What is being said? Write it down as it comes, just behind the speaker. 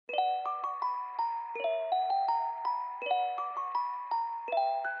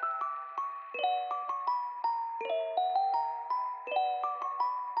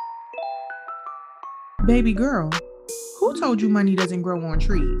Baby girl, who told you money doesn't grow on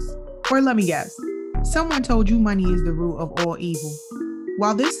trees? Or let me guess, someone told you money is the root of all evil.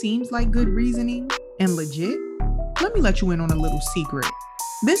 While this seems like good reasoning and legit, let me let you in on a little secret.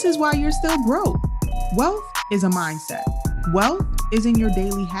 This is why you're still broke. Wealth is a mindset. Wealth is in your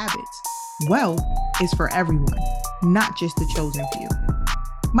daily habits. Wealth is for everyone, not just the chosen few.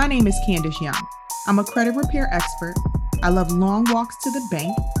 My name is Candace Young. I'm a credit repair expert. I love long walks to the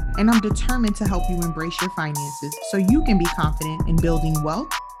bank, and I'm determined to help you embrace your finances so you can be confident in building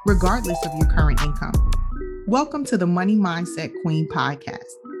wealth regardless of your current income. Welcome to the Money Mindset Queen podcast.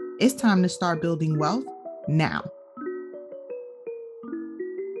 It's time to start building wealth now.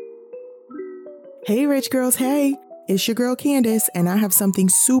 Hey, rich girls. Hey, it's your girl Candace, and I have something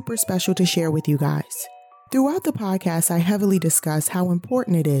super special to share with you guys. Throughout the podcast, I heavily discuss how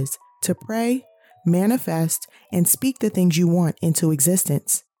important it is to pray, manifest, and speak the things you want into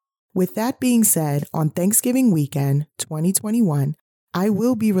existence. With that being said, on Thanksgiving weekend 2021, I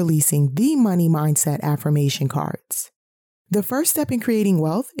will be releasing the Money Mindset affirmation cards. The first step in creating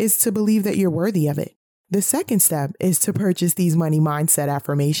wealth is to believe that you're worthy of it. The second step is to purchase these Money Mindset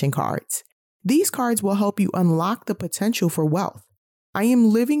affirmation cards. These cards will help you unlock the potential for wealth. I am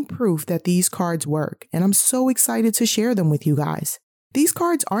living proof that these cards work, and I'm so excited to share them with you guys. These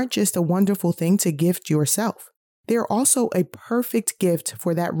cards aren't just a wonderful thing to gift yourself. They're also a perfect gift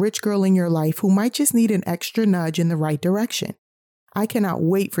for that rich girl in your life who might just need an extra nudge in the right direction. I cannot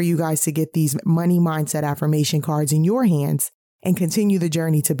wait for you guys to get these Money Mindset affirmation cards in your hands and continue the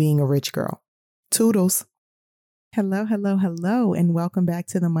journey to being a rich girl. Toodles. Hello, and welcome back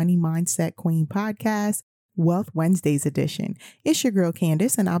to the Money Mindset Queen podcast, Wealth Wednesdays edition. It's your girl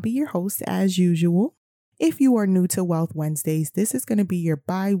Candace, and I'll be your host as usual. If you are new to Wealth Wednesdays, this is going to be your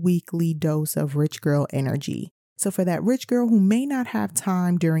bi-weekly dose of rich girl energy. So for that rich girl who may not have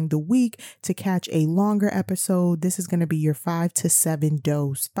time during the week to catch a longer episode, this is going to be your 5 to 7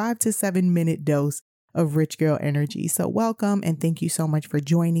 minute dose of rich girl energy. So welcome, and thank you so much for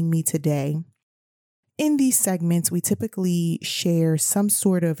joining me today. In these segments, we typically share some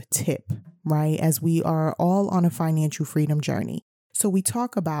sort of tip, right? As we are all on a financial freedom journey. So we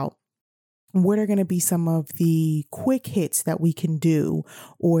talk about what are going to be some of the quick hits that we can do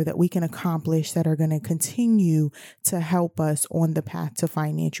or that we can accomplish that are going to continue to help us on the path to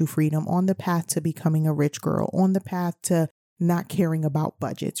financial freedom, on the path to becoming a rich girl, on the path to not caring about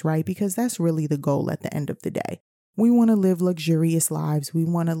budgets, right? Because that's really the goal at the end of the day. We want to live luxurious lives. We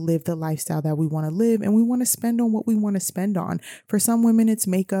want to live the lifestyle that we want to live, and we want to spend on what we want to spend on. For some women, it's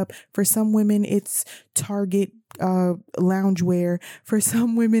makeup. For some women, it's Target loungewear. For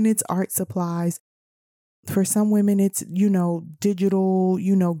some women, it's art supplies. For some women, it's,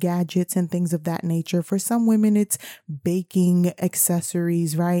 digital, gadgets and things of that nature. For some women, it's baking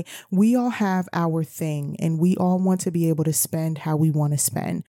accessories, right? We all have our thing, and we all want to be able to spend how we want to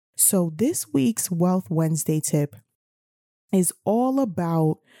spend. So this week's Wealth Wednesday tip is all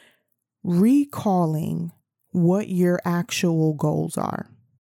about recalling what your actual goals are.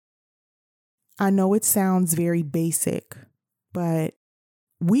 I know it sounds very basic, but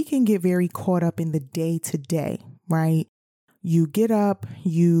we can get very caught up in the day to day, right? You get up,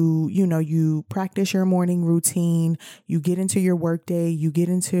 you practice your morning routine, you get into your work day, you get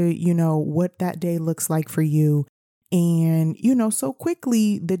into, what that day looks like for you. And, so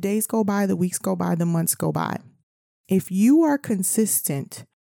quickly the days go by, the weeks go by, the months go by. If you are consistent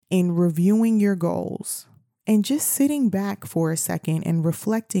in reviewing your goals and just sitting back for a second and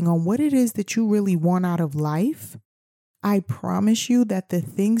reflecting on what it is that you really want out of life, I promise you that the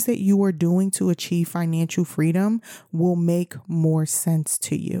things that you are doing to achieve financial freedom will make more sense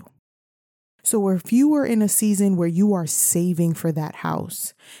to you. So if you are in a season where you are saving for that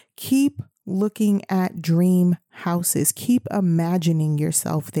house, keep looking at dream houses. Keep imagining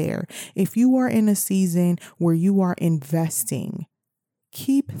yourself there. If you are in a season where you are investing,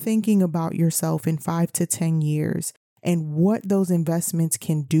 keep thinking about yourself in 5 to 10 years and what those investments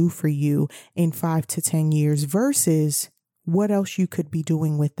can do for you in 5 to 10 years versus what else you could be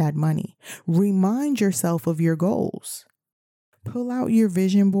doing with that money. Remind yourself of your goals. Pull out your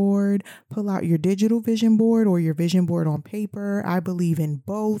vision board, pull out your digital vision board or your vision board on paper. I believe in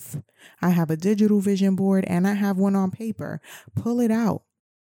both. I have a digital vision board and I have one on paper. Pull it out.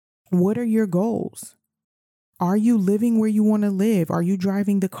 What are your goals? Are you living where you want to live? Are you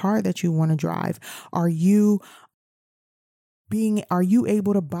driving the car that you want to drive? Are you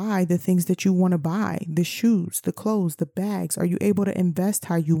able to buy the things that you want to buy? The shoes, the clothes, the bags. Are you able to invest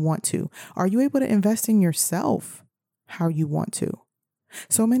how you want to? Are you able to invest in yourself how you want to?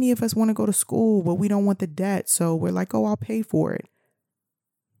 So many of us want to go to school, but we don't want the debt. So we're like, oh, I'll pay for it.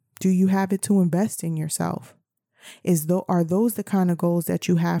 Do you have it to invest in yourself? Are those the kind of goals that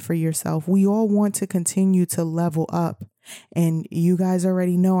you have for yourself? We all want to continue to level up. And you guys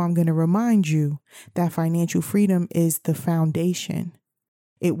already know I'm going to remind you that financial freedom is the foundation.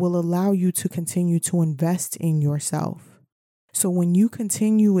 It will allow you to continue to invest in yourself. So when you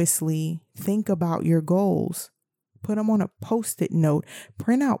continuously think about your goals, put them on a Post-it note,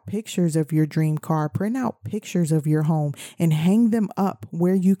 print out pictures of your dream car, print out pictures of your home, and hang them up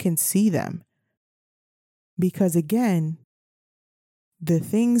where you can see them. Because again,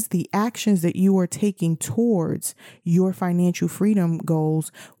 the actions that you are taking towards your financial freedom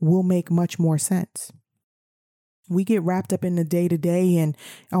goals will make much more sense. We get wrapped up in the day-to-day and,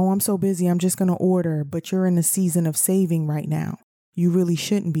 I'm so busy, I'm just going to order. But you're in a season of saving right now. You really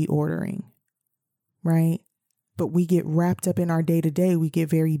shouldn't be ordering, right? But we get wrapped up in our day-to-day. We get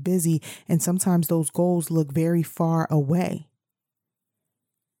very busy. And sometimes those goals look very far away.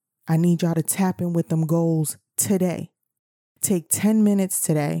 I need y'all to tap in with them goals today. Take 10 minutes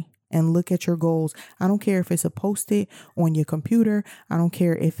today and look at your goals. I don't care if it's a Post-it on your computer. I don't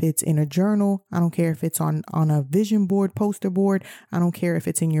care if it's in a journal. I don't care if it's on a vision board, poster board. I don't care if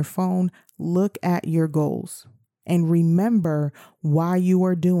it's in your phone. Look at your goals and remember why you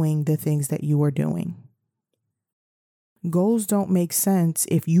are doing the things that you are doing. Goals don't make sense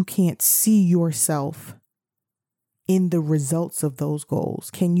if you can't see yourself in the results of those goals.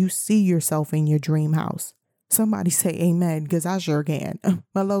 Can you see yourself in your dream house? Somebody say amen, because I sure can.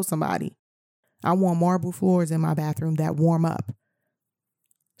 Hello, somebody. I want marble floors in my bathroom that warm up.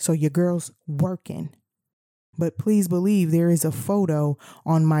 So your girl's working. But please believe there is a photo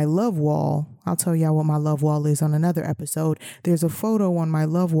on my love wall. I'll tell y'all what my love wall is on another episode. There's a photo on my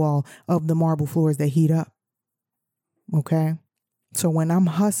love wall of the marble floors that heat up. Okay? So when I'm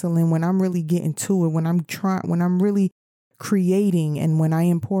hustling, when I'm really getting to it, when I'm really creating and when I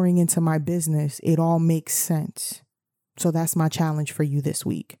am pouring into my business, it all makes sense. So that's my challenge for you this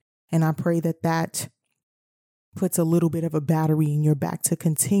week. And I pray that puts a little bit of a battery in your back to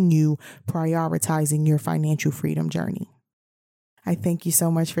continue prioritizing your financial freedom journey. I thank you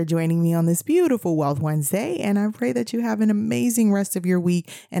so much for joining me on this beautiful Wealth Wednesday. And I pray that you have an amazing rest of your week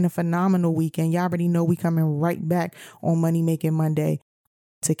and a phenomenal weekend. Y'all already know we coming right back on Money Making Monday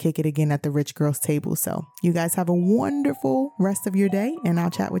to kick it again at the Rich Girls Table. So you guys have a wonderful rest of your day and I'll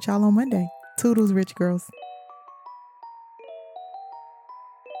chat with y'all on Monday. Toodles, Rich Girls.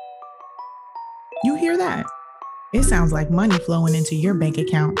 You hear that? It sounds like money flowing into your bank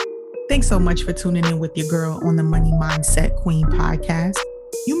account. Thanks so much for tuning in with your girl on the Money Mindset Queen podcast.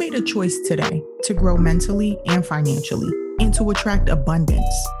 You made a choice today to grow mentally and financially and to attract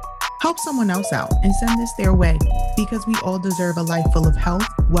abundance. Help someone else out and send this their way because we all deserve a life full of health,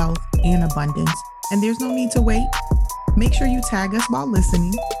 wealth, and abundance. And there's no need to wait. Make sure you tag us while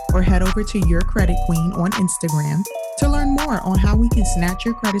listening or head over to Your Credit Queen on Instagram to learn more on how we can snatch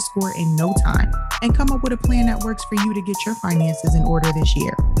your credit score in no time and come up with a plan that works for you to get your finances in order this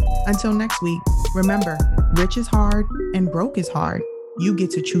year. Until next week, remember, rich is hard and broke is hard. You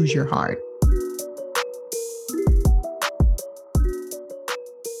get to choose your hard.